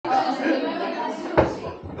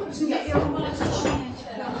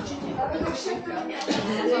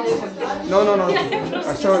No, no, no.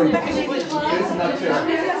 Sorry. It's not fair.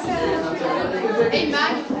 Hey,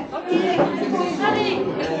 Mac. Okay.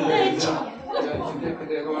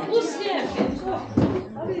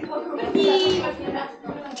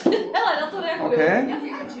 Okay.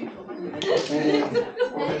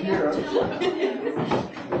 Over here.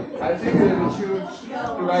 I think you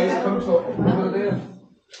guys come to over there.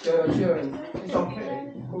 Here. It's okay.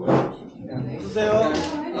 Yeah.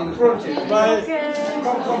 In front. Bye.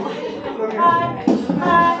 Come. Come here.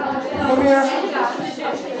 Come here.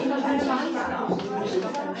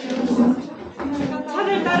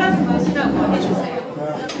 차를 따라서 마시라고 해주세요.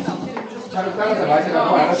 차를 따라서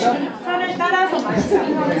마시라고 알았어? 차를 따라서 마시라고.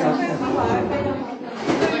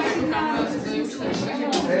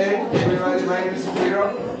 Hey, everybody, my name is Hiro,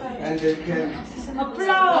 and you can.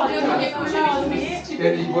 플라워.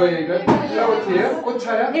 Then 뭐예요 이거? 플라워 티예요?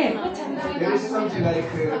 꽃차야? 네, 꽃차입니다. There is something like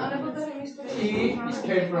tea is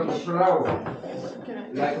came from the flower,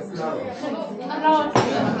 like a flower. 플라워.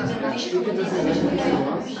 You can just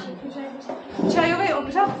imagine. 저희가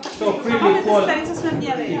여기서 So freely pour 스타일에서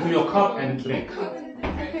설명해요. into your cup and drink.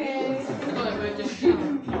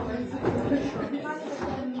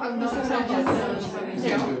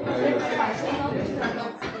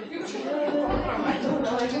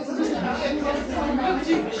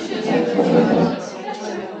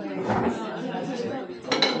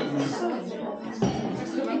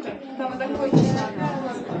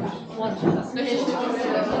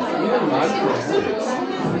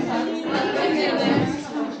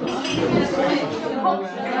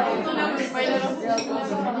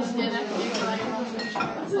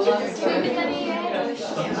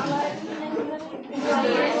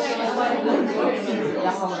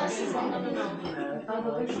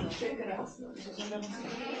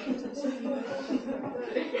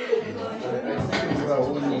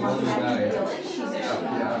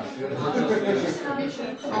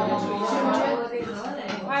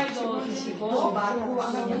 과일도 드시고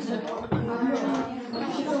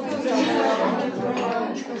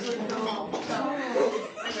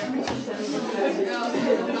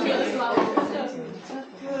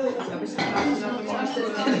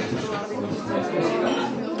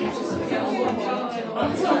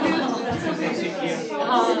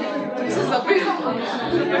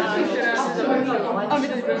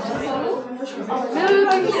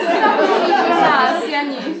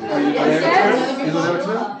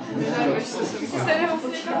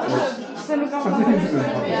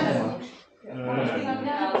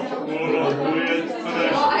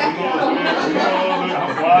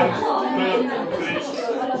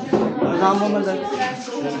한 번만 더.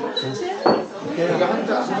 이거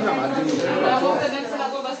한장 만드는 거.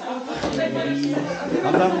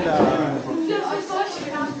 감사합니다.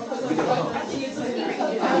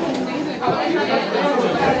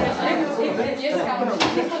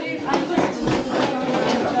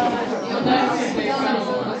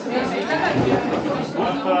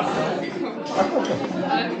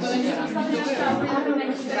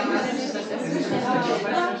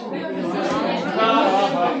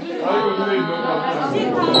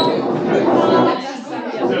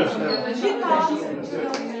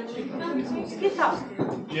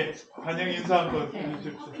 예, 환영 인사 한번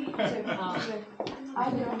해주십시오.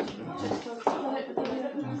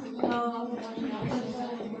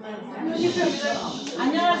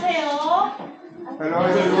 안녕하세요.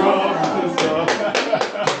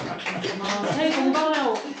 저희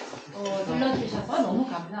공방을 눌러주셔서 너무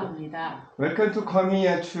감사합니다. Welcome to come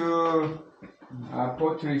here to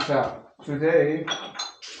poetry shop today.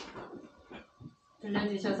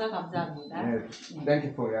 들려주셔서 감사합니다. Thank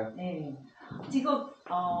you for that. 네. 지금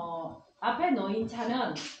앞에 놓인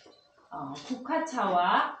차는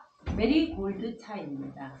국화차와 메리골드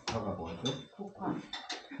차입니다. 저가 뭐죠? 국화.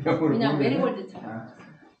 그냥 메리골드 차.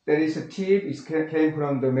 There is a tip. It came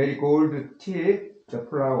from the marigold tip, the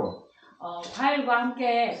flower. 과일과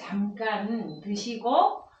함께 잠깐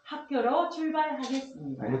드시고 학교로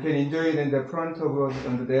출발하겠습니다. You can enjoy it in the front of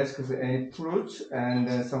on the desk any fruits and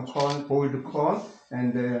some corn, boiled corn,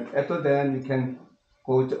 and after that you can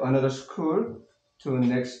go to another school to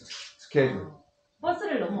next schedule.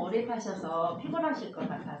 버스를 너무 오래 타셔서 피곤하실 것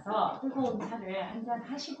같아서 뜨거운 차를 한잔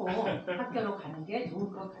하시고 학교로 가는 게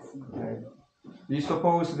좋을 것 같습니다. We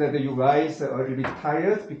suppose that you guys are a little bit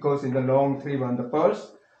tired because in the long trip on the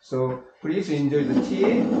bus. So please enjoy the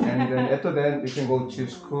tea, and then after that we can go to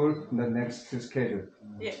school in the next schedule.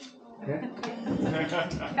 예. Okay?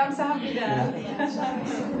 감사합니다.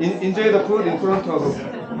 Enjoy the food in front of.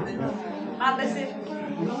 That's it.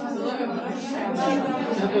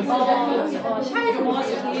 샤이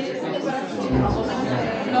모아주기.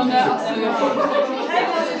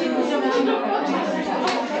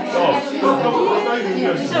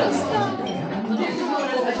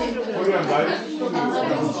 코리안 라이프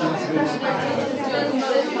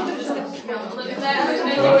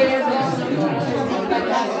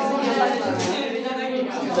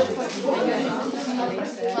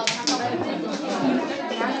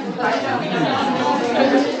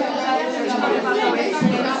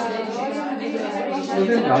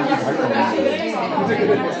선생님 나한테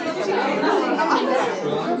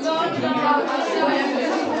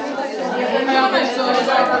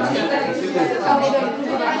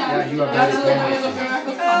Yeah, you are very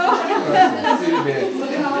famous.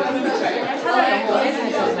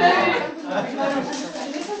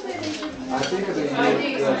 I think that you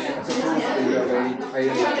are very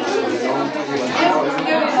tired.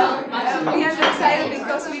 We are excited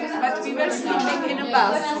because we were sleeping in a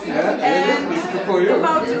bus. Yeah, it's good for you.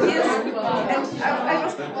 About yes, and I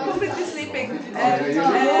was completely sleeping. And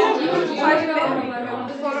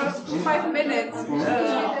for 5 minutes,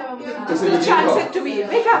 the child said to me,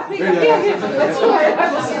 "Wake up, wake up, wake up." That's why I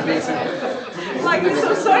was like, I'm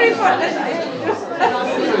so sorry for that.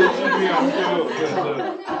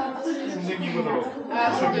 선생님으로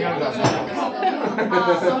설명하지 않습니다.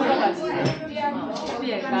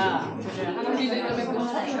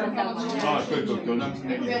 아, 그 교장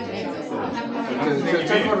선생님이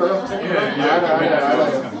참고로요? 알아요.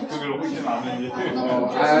 그걸 혹시 아는지.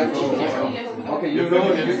 Okay, you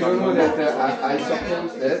know that I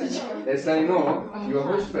suppose that, as I know, your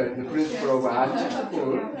husband, the principal of art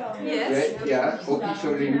school, Yes.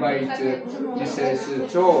 officially invite Mrs.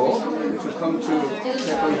 Joe to come to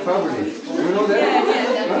Czech Republic. You know that?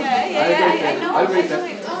 I know it.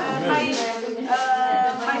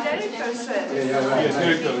 My director said.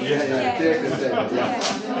 director said.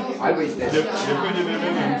 알고 있대. 몇 번이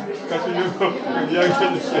되면은 가시려고 이야기해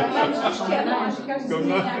주세요.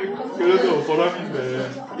 그래도 보람인데.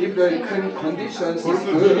 If the conditions is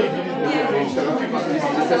good,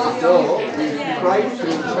 Mrs. Joe will try to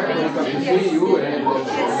check to see you and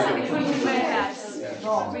Yes, it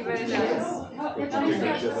would be very nice. Very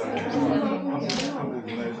nice. 한국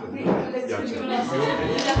문화에서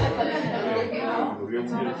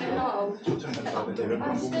외국에서 초청해서 이런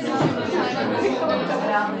한국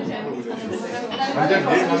당장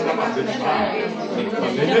내일 만나면 안 되지만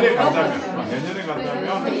내년에 간다면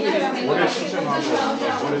올해 신청하고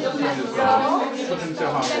올해 신청해서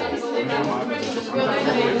초청장하고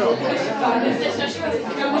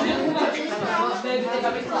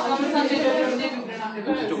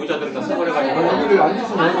저 의자들은 다 써버려가지고 여기를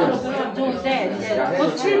앉으시면 좋은데 이제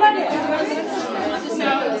곧 출발이에요.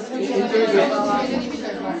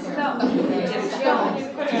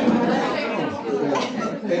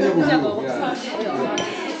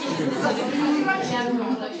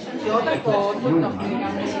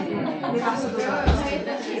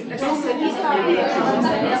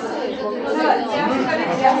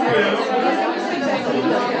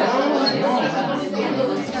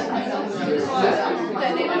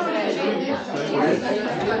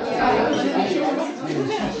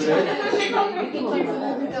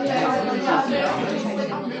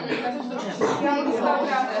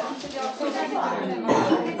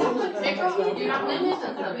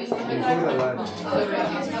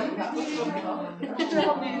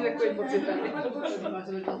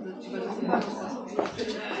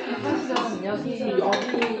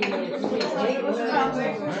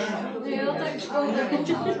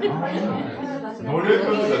 노래를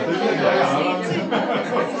들으면 이야기 안 하면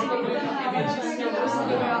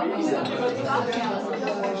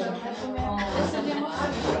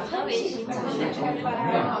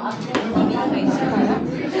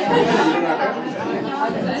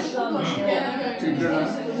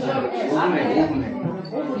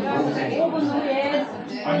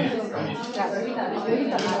아니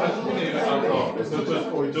 40분에 일어나서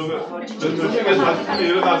저쪽에 40분에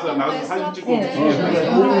일어나서 나가서 사진 찍고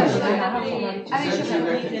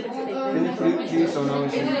Can you please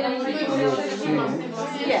announce your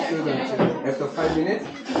students? After 5 minutes,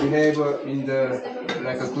 we have in the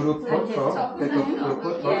like a group photo, take a group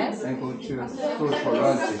photo and go to school for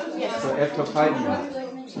lunch. So after 5 minutes,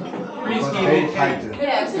 Please was give very me tight. 10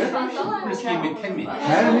 Please give me 10 minutes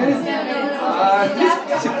 10 minutes? 10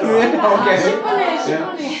 minutes? Okay.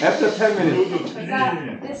 Yeah. After 10 minutes. Za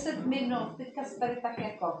 10 minut, teďka se tady tak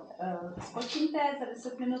jako skočíte, za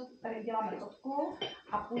 10 minut tady děláme fotku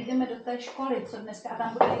a půjdeme do té školy, co dneska, a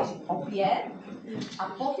tam bude nejdřív oběd a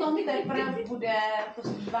potom teprve bude to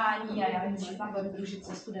zpívání a já nevím, že tam budeme družit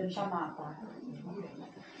se studentama.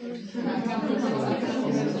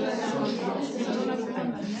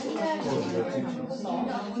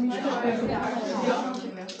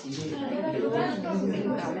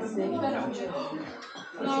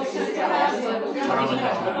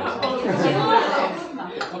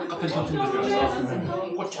 꽃 같은 청춘들이라서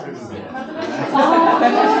꽃차를 준비해.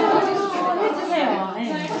 해주세요.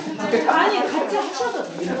 네. 아니 같이 하셔도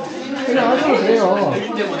돼요. 그냥 하셔도 돼요.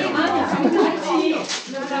 일 때문에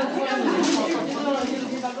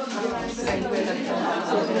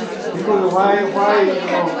Because why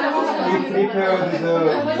we prepared the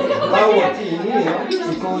flower tea here?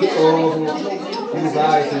 Because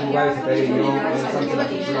of you guys very young and something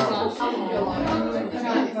like flower.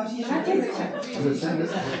 Understand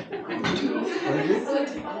this? What is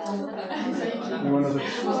it? You want to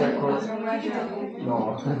check or? No.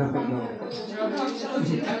 No.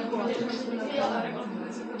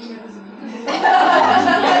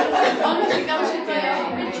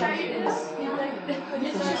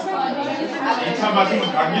 이 차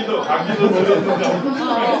마시면 감기도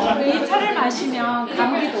들었는데. 이 차를 마시면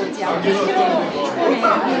감기도 오지 않고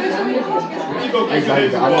감기도 이거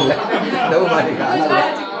굉장히 너무 많이 가.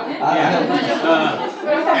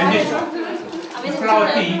 and this flower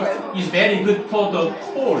tea is very good for the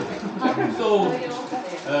cold. So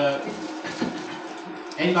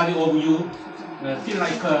anybody of you feel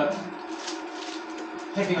like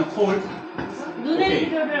having a cold? 눈의 Okay.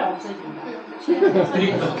 필요를 없애준다.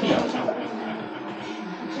 Drink the tea.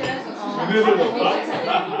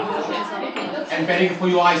 And very good for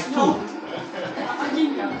your eyes too.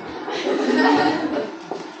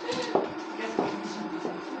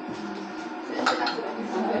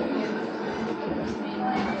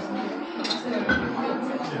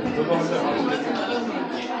 저도 한잔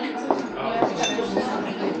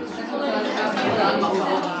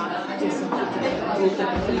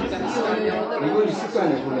이건 있을 거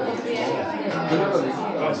아니에요, 원래. 전화가 있을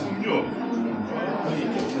거 아, 숙류.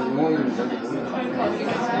 영어를 저기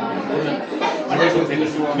안녕하세요. 되게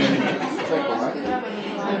좋아하는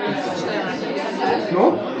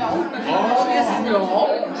No? Yes, we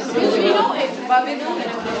know it, but we don't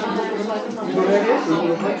You don't have it? You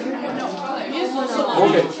don't have it?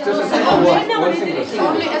 Okay, just a second one single.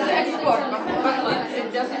 only as an export, but it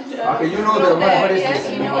doesn't. Okay, you know the what is Yes, this?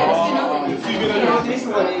 we know it. This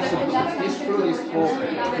one is this fruit is for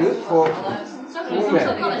good for women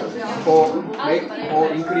for make or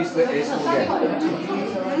increase the estrogen.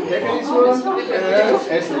 Take this one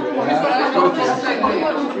estrogen.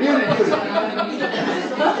 Really good.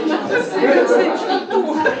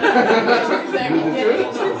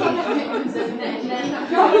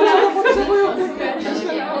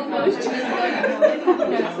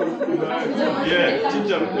 예,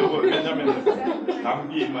 진짜로 저거 왜냐면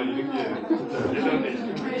감기 막 이런 게 진짜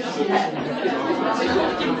예전에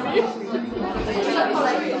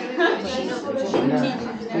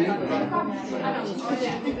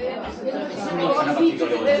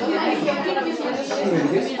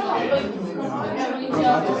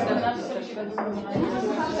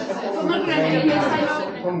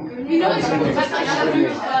We know it's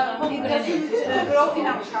but it doesn't grow in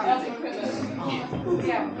our house.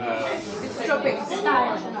 Yeah, it's tropics.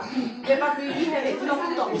 Yeah, but we have it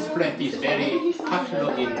not. This plant is very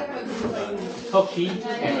popular in Turkey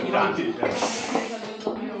and Iran.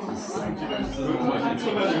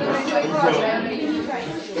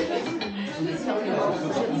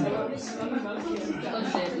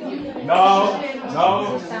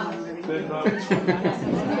 now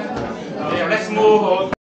Okay, let's move on.